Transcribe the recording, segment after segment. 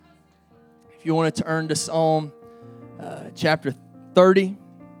If you want to turn to Psalm chapter 30,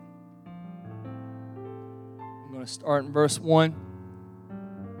 I'm going to start in verse 1.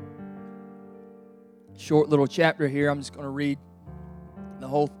 Short little chapter here. I'm just going to read the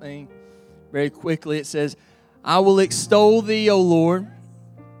whole thing very quickly. It says, I will extol thee, O Lord,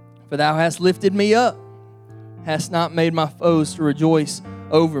 for thou hast lifted me up, hast not made my foes to rejoice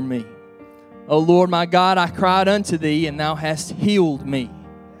over me. O Lord my God, I cried unto thee, and thou hast healed me.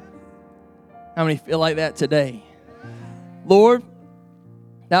 How many feel like that today? Lord,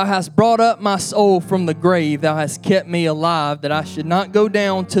 thou hast brought up my soul from the grave. Thou hast kept me alive, that I should not go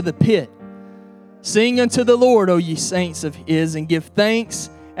down to the pit. Sing unto the Lord, O ye saints of his, and give thanks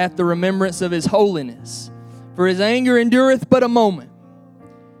at the remembrance of his holiness. For his anger endureth but a moment,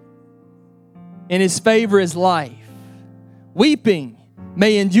 and his favor is life. Weeping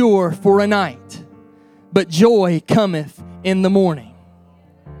may endure for a night, but joy cometh in the morning.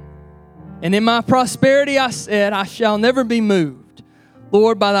 And in my prosperity I said, I shall never be moved.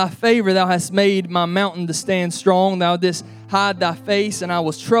 Lord, by thy favor thou hast made my mountain to stand strong. Thou didst hide thy face, and I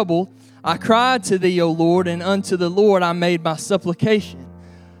was troubled. I cried to thee, O Lord, and unto the Lord I made my supplication.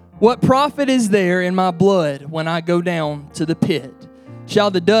 What profit is there in my blood when I go down to the pit? Shall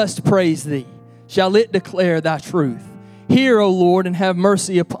the dust praise thee? Shall it declare thy truth? Hear, O Lord, and have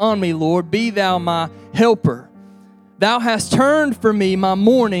mercy upon me, Lord. Be thou my helper. Thou hast turned for me my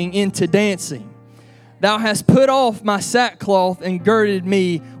mourning into dancing. Thou hast put off my sackcloth and girded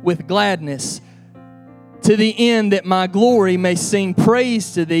me with gladness, to the end that my glory may sing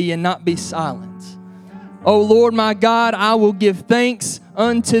praise to thee and not be silent. O Lord my God, I will give thanks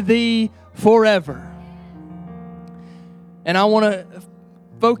unto thee forever. And I want to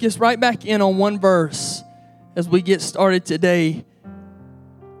focus right back in on one verse as we get started today.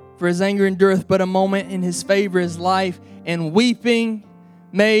 For his anger endureth but a moment, and his favor is life, and weeping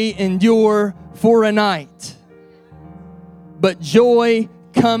may endure for a night, but joy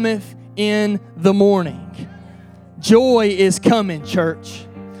cometh in the morning. Joy is coming, church.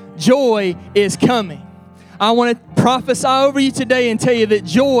 Joy is coming. I want to prophesy over you today and tell you that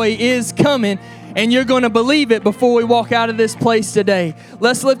joy is coming, and you're going to believe it before we walk out of this place today.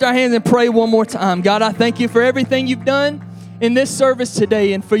 Let's lift our hands and pray one more time. God, I thank you for everything you've done in this service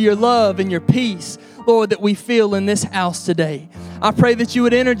today, and for your love and your peace, Lord, that we feel in this house today. I pray that you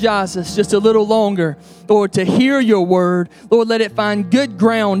would energize us just a little longer, Lord, to hear your word. Lord, let it find good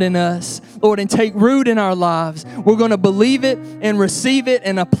ground in us, Lord, and take root in our lives. We're going to believe it and receive it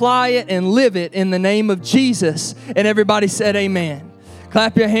and apply it and live it in the name of Jesus. And everybody said amen.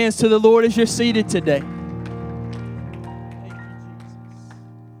 Clap your hands to the Lord as you're seated today.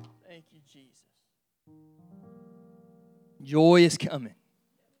 Thank you, Jesus. Joy is coming.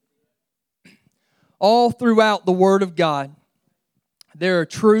 All throughout the Word of God, there are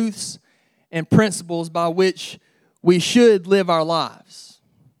truths and principles by which we should live our lives.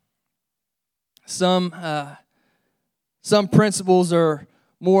 Some principles are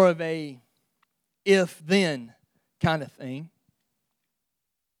more of a if-then kind of thing.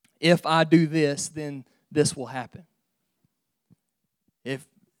 If I do this, then this will happen. If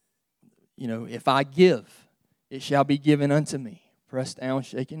I give, it shall be given unto me. Pressed down,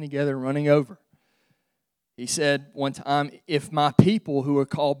 shaken together, running over. He said one time, if my people who are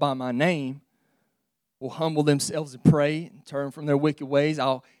called by my name will humble themselves and pray and turn from their wicked ways,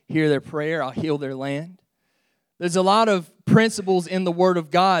 I'll hear their prayer, I'll heal their land. There's a lot of principles in the Word of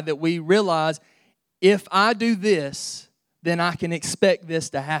God that we realize, if I do this, then I can expect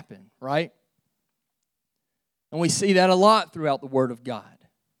this to happen, right? And we see that a lot throughout the Word of God.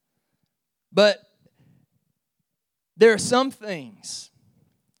 But there are some things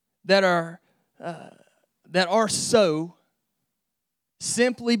that are so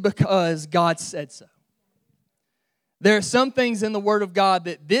simply because God said so. There are some things in the Word of God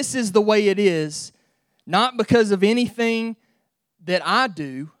that this is the way it is, not because of anything that I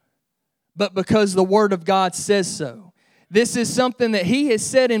do, but because the Word of God says so. This is something that He has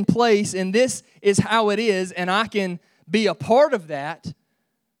set in place, and this is how it is, and I can be a part of that,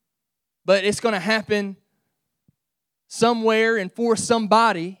 but it's going to happen somewhere and for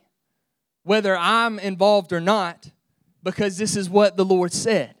somebody, whether I'm involved or not, because this is what the Lord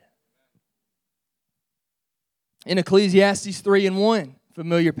said. In Ecclesiastes 3:1,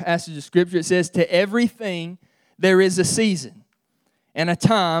 familiar passage of Scripture, it says, to everything there is a season, and a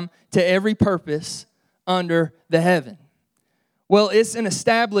time to every purpose under the heaven. Well, it's an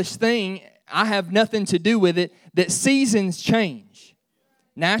established thing. I have nothing to do with it, that seasons change.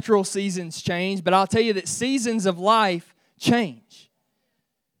 Natural seasons change, but I'll tell you that seasons of life change.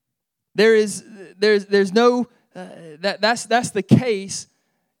 There's no that's the case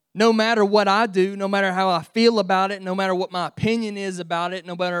no matter what I do, no matter how I feel about it, no matter what my opinion is about it,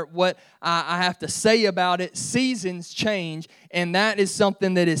 no matter what I have to say about it, seasons change, and that is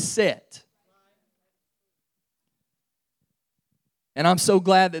something that is set. And I'm so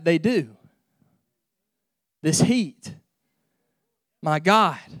glad that they do. This heat, my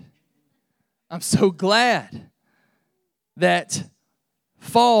God, I'm so glad that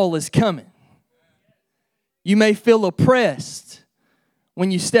fall is coming. You may feel oppressed when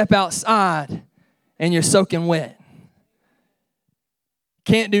you step outside and you're soaking wet.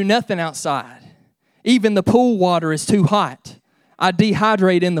 Can't do nothing outside. Even the pool water is too hot. I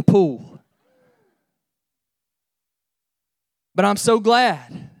dehydrate in the pool. But I'm so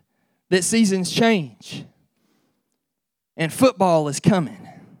glad that seasons change. And football is coming.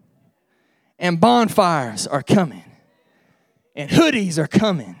 And bonfires are coming. And hoodies are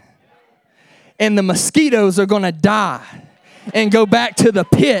coming. And the mosquitoes are going to die and go back to the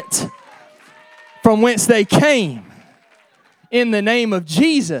pit from whence they came. In the name of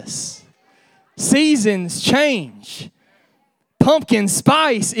Jesus. Seasons change. Pumpkin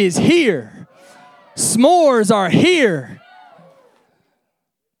spice is here. S'mores are here.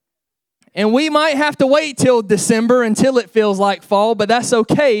 And we might have to wait till December until it feels like fall, but that's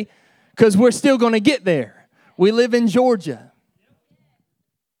okay because we're still going to get there. We live in Georgia.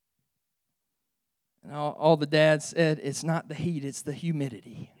 And all the dads said, it's not the heat, it's the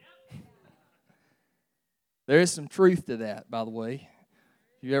humidity. There is some truth to that, by the way.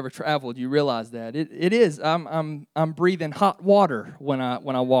 If you've ever traveled, you realize that. It is. I'm breathing hot water when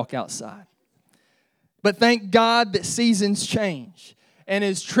I walk outside. But thank God that seasons change. And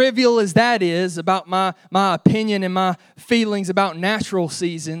as trivial as that is about my opinion and my feelings about natural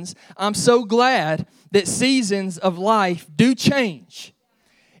seasons, I'm so glad that seasons of life do change.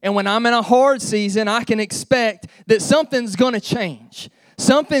 And when I'm in a hard season, I can expect that something's going to change.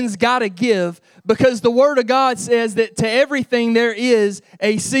 Something's got to give because the Word of God says that to everything there is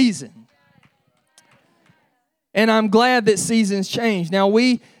a season. And I'm glad that seasons change. Now,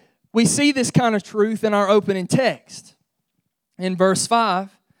 we see this kind of truth in our opening text. In verse 5,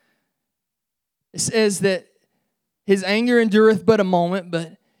 it says that His anger endureth but a moment,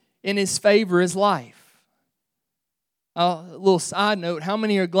 but in His favor is life. A little side note, how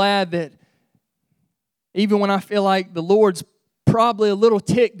many are glad that even when I feel like the Lord's probably a little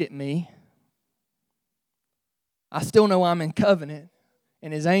ticked at me, I still know I'm in covenant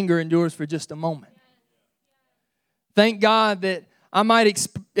and His anger endures for just a moment. Thank God that I might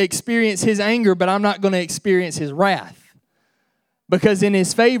experience His anger, but I'm not going to experience His wrath. Because in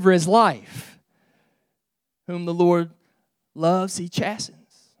His favor is life. Whom the Lord loves, He chastens.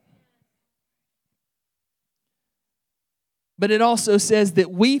 But it also says that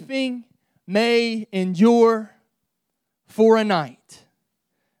weeping may endure for a night,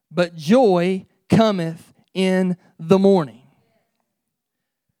 but joy cometh in the morning.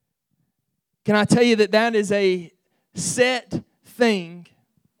 Can I tell you that that is a set thing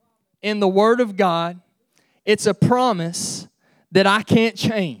in the Word of God? It's a promise that I can't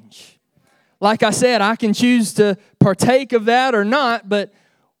change. Like I said, I can choose to partake of that or not, but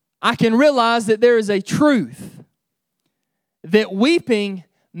I can realize that there is a truth that weeping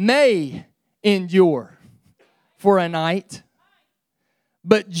may endure for a night,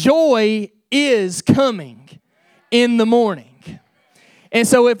 but joy is coming in the morning. And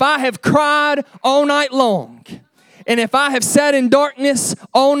so if I have cried all night long, and if I have sat in darkness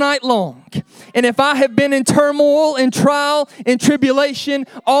all night long, and if I have been in turmoil and trial and tribulation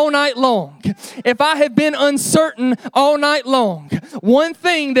all night long, if I have been uncertain all night long, one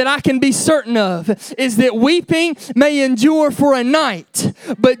thing that I can be certain of is that weeping may endure for a night,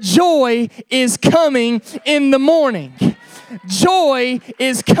 but joy is coming in the morning. Joy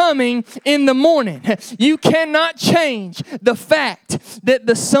is coming in the morning. You cannot change the fact that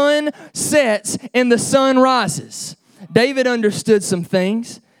the sun sets and the sun rises. David understood some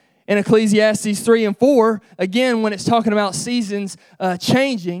things in Ecclesiastes 3 and 4. Again, when it's talking about seasons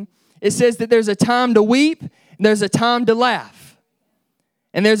changing, it says that there's a time to weep and there's a time to laugh.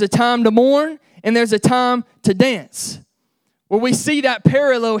 And there's a time to mourn and there's a time to dance. Well, we see that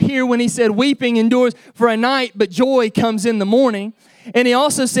parallel here when he said, weeping endures for a night, but joy comes in the morning. And he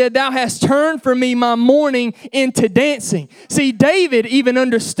also said, thou hast turned for me my mourning into dancing. See, David even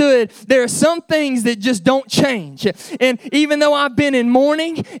understood there are some things that just don't change. And even though I've been in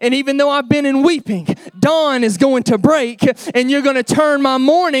mourning, and even though I've been in weeping, dawn is going to break, and you're going to turn my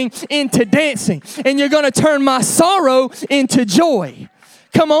mourning into dancing. And you're going to turn my sorrow into joy.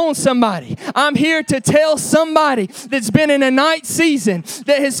 Come on, somebody. I'm here to tell somebody that's been in a night season,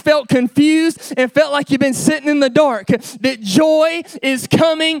 that has felt confused and felt like you've been sitting in the dark, that joy is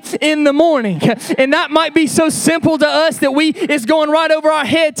coming in the morning. And that might be so simple to us that it's going right over our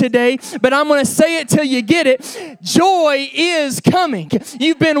head today, but I'm going to say it till you get it. Joy is coming.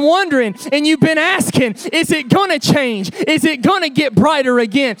 You've been wondering and you've been asking, is it going to change? Is it going to get brighter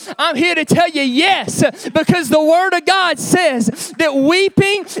again? I'm here to tell you yes, because the Word of God says that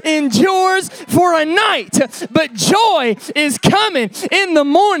weeping endures for a night, but joy is coming in the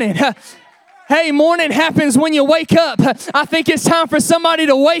morning. Hey, morning happens when you wake up. I think it's time for somebody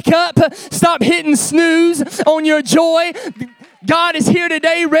to wake up. Stop hitting snooze on your joy. God is here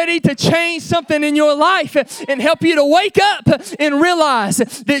today ready to change something in your life and help you to wake up and realize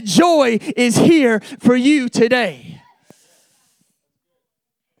that joy is here for you today.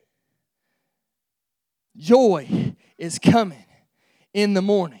 Joy is coming in the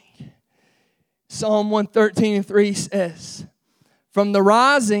morning. Psalm 113:3 says, from the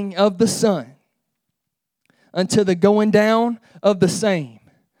rising of the sun until the going down of the same,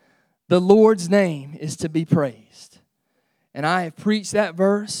 the Lord's name is to be praised. And I have preached that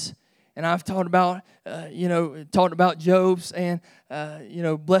verse, and I've talked about, Job saying,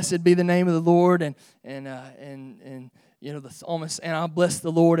 blessed be the name of the Lord, and the psalmist, and I'll bless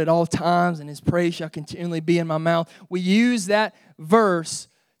the Lord at all times, and His praise shall continually be in my mouth. We use that verse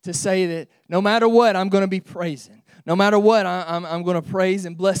to say that no matter what, I'm going to be praising. No matter what, I'm going to praise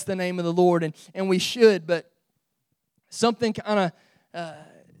and bless the name of the Lord, and we should, but something kind of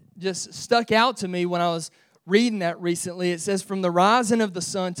just stuck out to me when I was reading that recently. It says, from the rising of the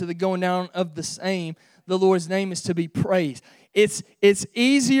sun to the going down of the same, the Lord's name is to be praised. It's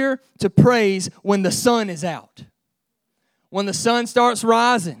easier to praise when the sun is out. When the sun starts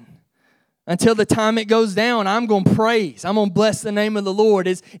rising until the time it goes down, I'm going to praise. I'm going to bless the name of the Lord.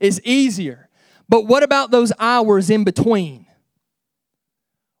 It's easier. But what about those hours in between?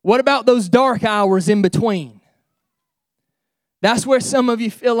 What about those dark hours in between? That's where some of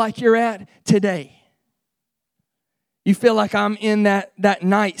you feel like you're at today. You feel like I'm in that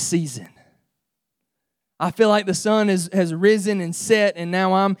night season. I feel like the sun has risen and set, and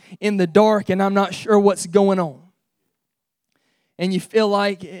now I'm in the dark and I'm not sure what's going on. And you feel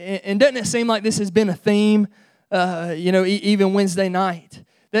like, and doesn't it seem like this has been a theme, even Wednesday night?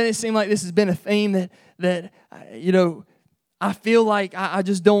 Doesn't it seem like this has been a theme that I feel like I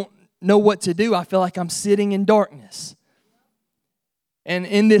just don't know what to do. I feel like I'm sitting in darkness. And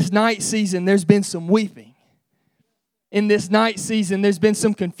in this night season, there's been some weeping. In this night season, there's been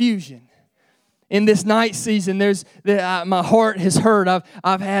some confusion. In this night season, my heart has hurt.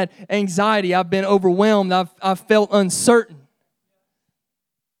 I've had anxiety. I've been overwhelmed. I've felt uncertain.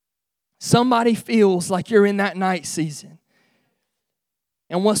 Somebody feels like you're in that night season.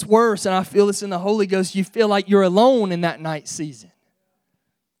 And what's worse, and I feel this in the Holy Ghost, you feel like you're alone in that night season.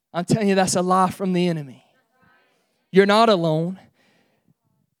 I'm telling you, that's a lie from the enemy. You're not alone.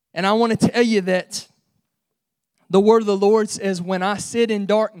 And I want to tell you that the word of the Lord says, when I sit in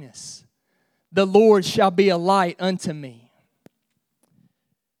darkness, the Lord shall be a light unto me.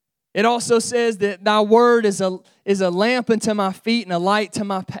 It also says that thy word is a lamp unto my feet and a light to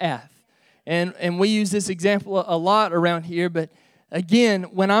my path. And we use this example a lot around here, but again,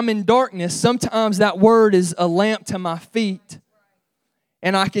 when I'm in darkness, sometimes that word is a lamp to my feet,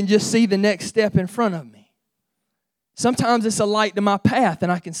 and I can just see the next step in front of me. Sometimes it's a light to my path,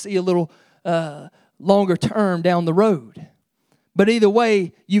 and I can see a little longer term down the road. But either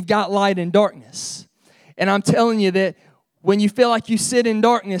way, you've got light and darkness. And I'm telling you that when you feel like you sit in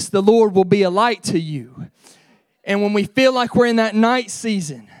darkness, the Lord will be a light to you. And when we feel like we're in that night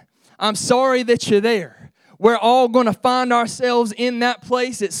season, I'm sorry that you're there. We're all going to find ourselves in that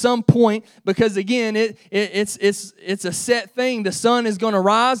place at some point, because again, it's a set thing. The sun is going to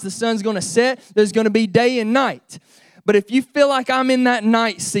rise, the sun's going to set, there's going to be day and night. But if you feel like I'm in that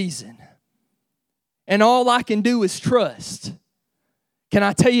night season and all I can do is trust, can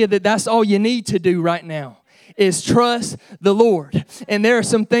I tell you that that's all you need to do right now is trust the Lord. And there are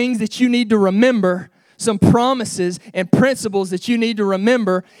some things that you need to remember, some promises and principles that you need to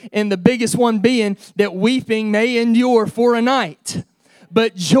remember, and the biggest one being that weeping may endure for a night,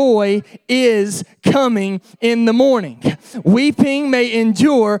 but joy is coming in the morning. Weeping may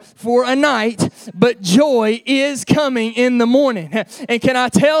endure for a night, but joy is coming in the morning. And can I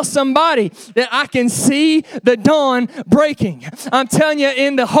tell somebody that I can see the dawn breaking? I'm telling you,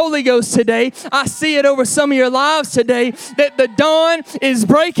 in the Holy Ghost today, I see it over some of your lives today, that the dawn is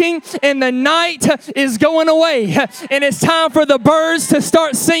breaking and the night is going away. And it's time for the birds to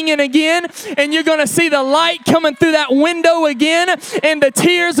start singing again, and you're going to see the light coming through that window again, and and the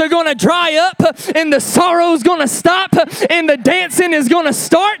tears are going to dry up, and the sorrow is going to stop, and the dancing is going to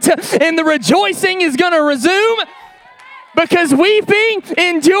start, and the rejoicing is going to resume. Because weeping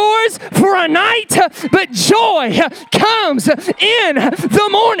endures for a night, but joy comes in the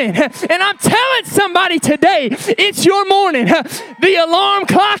morning. And I'm telling somebody today, it's your morning. The alarm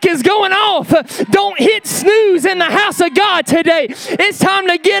clock is going off. Don't hit snooze in the house of God today. It's time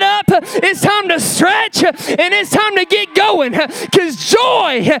to get up. It's time to stretch. And it's time to get going. Because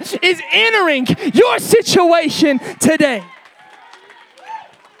joy is entering your situation today.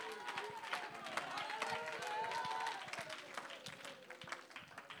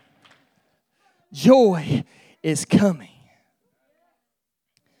 Joy is coming.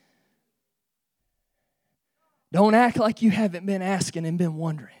 Don't act like you haven't been asking and been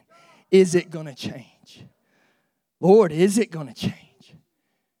wondering, is it going to change? Lord, is it going to change?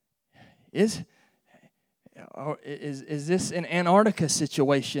 Is this an Antarctica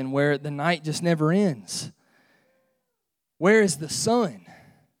situation where the night just never ends? Where is the sun?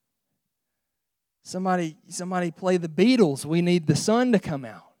 Somebody play the Beatles. We need the sun to come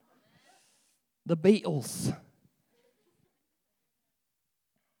out. The Beatles.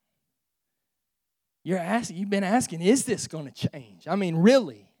 You've been asking, is this going to change? I mean,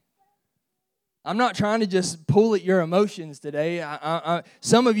 really? I'm not trying to just pull at your emotions today.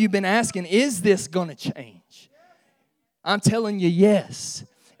 Some of you have been asking, is this going to change? I'm telling you, yes.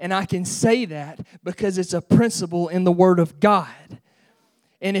 And I can say that because it's a principle in the Word of God.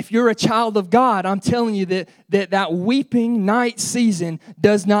 And if you're a child of God, I'm telling you that weeping night season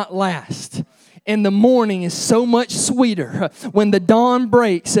does not last. And the morning is so much sweeter when the dawn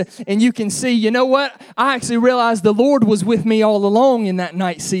breaks and you can see, you know what? I actually realized the Lord was with me all along in that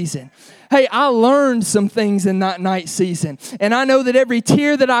night season. Hey, I learned some things in that night season. And I know that every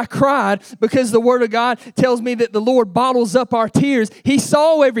tear that I cried, because the Word of God tells me that the Lord bottles up our tears. He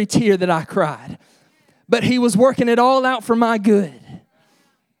saw every tear that I cried. But He was working it all out for my good.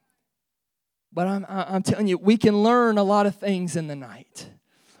 But I'm telling you, we can learn a lot of things in the night.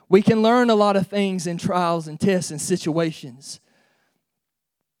 We can learn a lot of things in trials and tests and situations.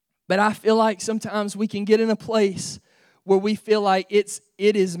 But I feel like sometimes we can get in a place where we feel like it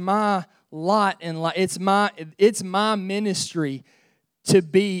is my lot in life. It's my ministry to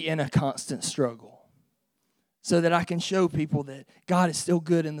be in a constant struggle so that I can show people that God is still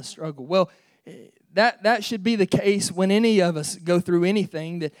good in the struggle. Well, that should be the case when any of us go through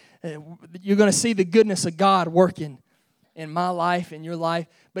anything, that you're going to see the goodness of God working in my life, in your life.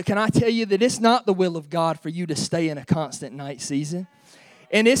 But can I tell you that it's not the will of God for you to stay in a constant night season?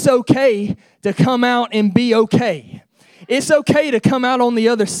 And it's okay to come out and be okay. It's okay to come out on the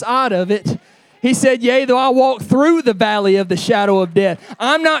other side of it. He said, yea, though I walk through the valley of the shadow of death.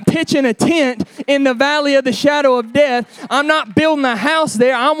 I'm not pitching a tent in the valley of the shadow of death. I'm not building a house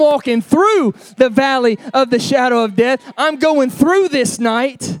there. I'm walking through the valley of the shadow of death. I'm going through this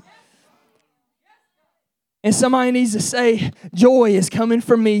night. And somebody needs to say, joy is coming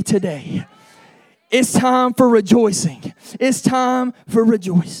for me today. It's time for rejoicing. It's time for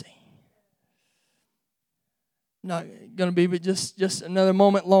rejoicing. Not going to be but just another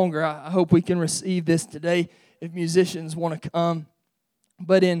moment longer. I hope we can receive this today if musicians want to come.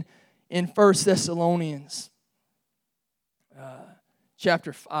 But in 1 Thessalonians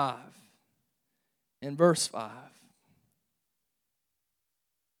chapter 5 and verse 5,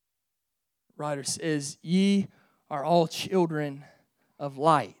 writer says, ye are all children of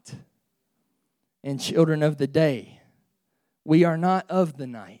light and children of the day. We are not of the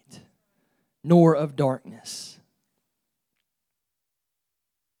night, nor of darkness.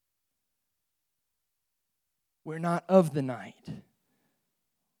 We're not of the night,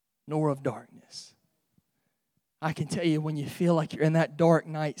 nor of darkness. I can tell you, when you feel like you're in that dark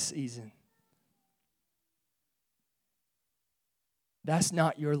night season, that's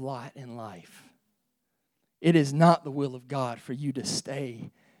not your lot in life. It is not the will of God for you to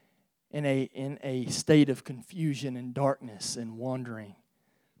stay in a state of confusion and darkness and wandering.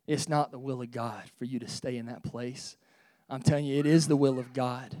 It's not the will of God for you to stay in that place. I'm telling you, it is the will of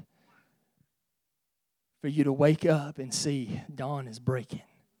God for you to wake up and see dawn is breaking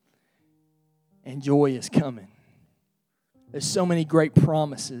and joy is coming. There's so many great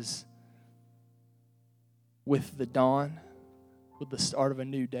promises with the dawn, with the start of a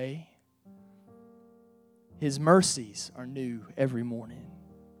new day. His mercies are new every morning.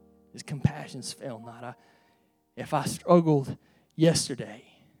 His compassions fail not. If I struggled yesterday,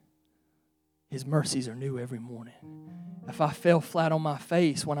 His mercies are new every morning. If I fell flat on my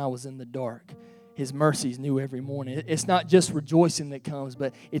face when I was in the dark, His mercies new every morning. It's not just rejoicing that comes,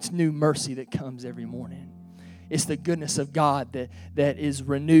 but it's new mercy that comes every morning. It's the goodness of God that is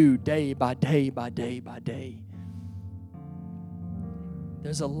renewed day by day by day by day.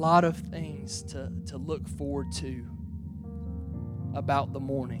 There's a lot of things to look forward to about the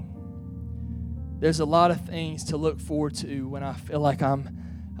morning. There's a lot of things to look forward to when I feel like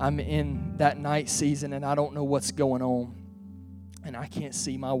I'm in that night season and I don't know what's going on and I can't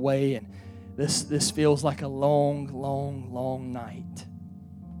see my way, and this feels like a long, long, long night.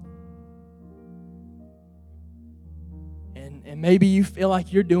 And maybe you feel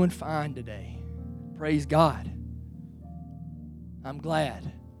like you're doing fine today. Praise God. I'm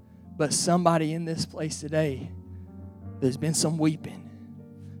glad. But somebody in this place today, there's been some weeping.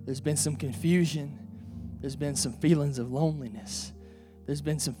 There's been some confusion. There's been some feelings of loneliness. There's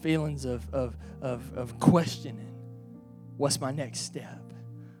been some feelings of questioning. What's my next step?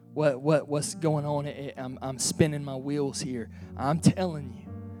 What's going on? I'm spinning my wheels here. I'm telling you,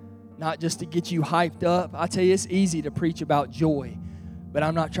 not just to get you hyped up. I tell you, it's easy to preach about joy, but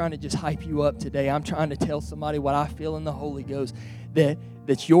I'm not trying to just hype you up today. I'm trying to tell somebody what I feel in the Holy Ghost, that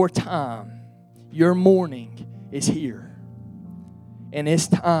your time, your morning is here. And it's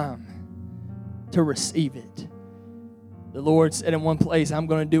time to receive it. The Lord said in one place, I'm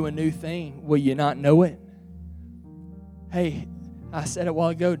going to do a new thing. Will you not know it? Hey, I said it a while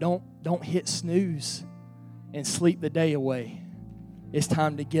ago, don't hit snooze and sleep the day away. It's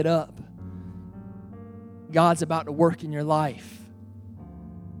time to get up. God's about to work in your life.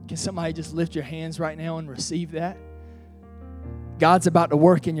 Can somebody just lift your hands right now and receive that? God's about to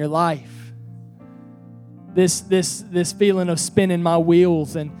work in your life. This feeling of spinning my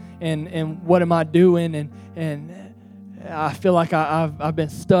wheels and what am I doing, and I feel like I've been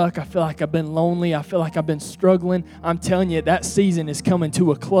stuck. I feel like I've been lonely. I feel like I've been struggling. I'm telling you, that season is coming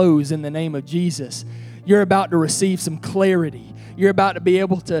to a close in the name of Jesus. You're about to receive some clarity. You're about to be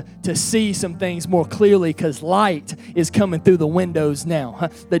able to see some things more clearly because light is coming through the windows now.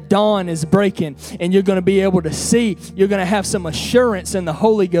 The dawn is breaking and you're going to be able to see. You're going to have some assurance in the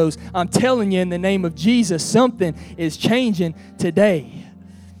Holy Ghost. I'm telling you, in the name of Jesus, something is changing today.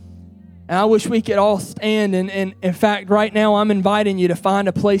 And I wish we could all stand. And in fact, right now, I'm inviting you to find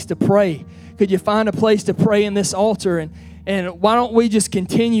a place to pray. Could you find a place to pray in this altar? And why don't we just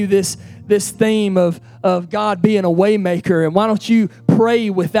continue this theme of God being a way maker? And why don't you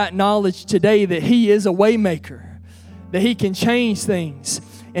pray with that knowledge today that He is a way maker, that He can change things,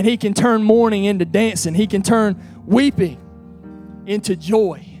 and He can turn mourning into dancing. He can turn weeping into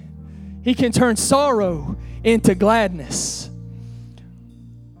joy. He can turn sorrow into gladness.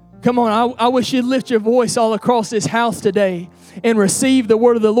 Come on, I wish you'd lift your voice all across this house today and receive the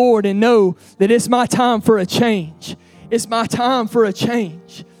word of the Lord and know that it's my time for a change. It's my time for a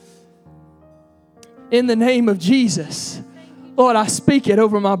change. In the name of Jesus. Lord, I speak it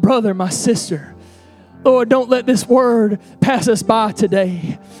over my brother, my sister. Lord, don't let this word pass us by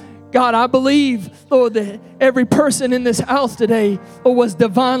today. God, I believe, Lord, that every person in this house today was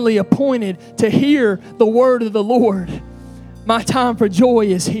divinely appointed to hear the word of the Lord. My time for joy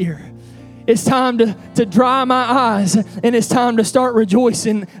is here. It's time to dry my eyes, and it's time to start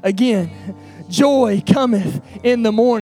rejoicing again. Joy cometh in the morning.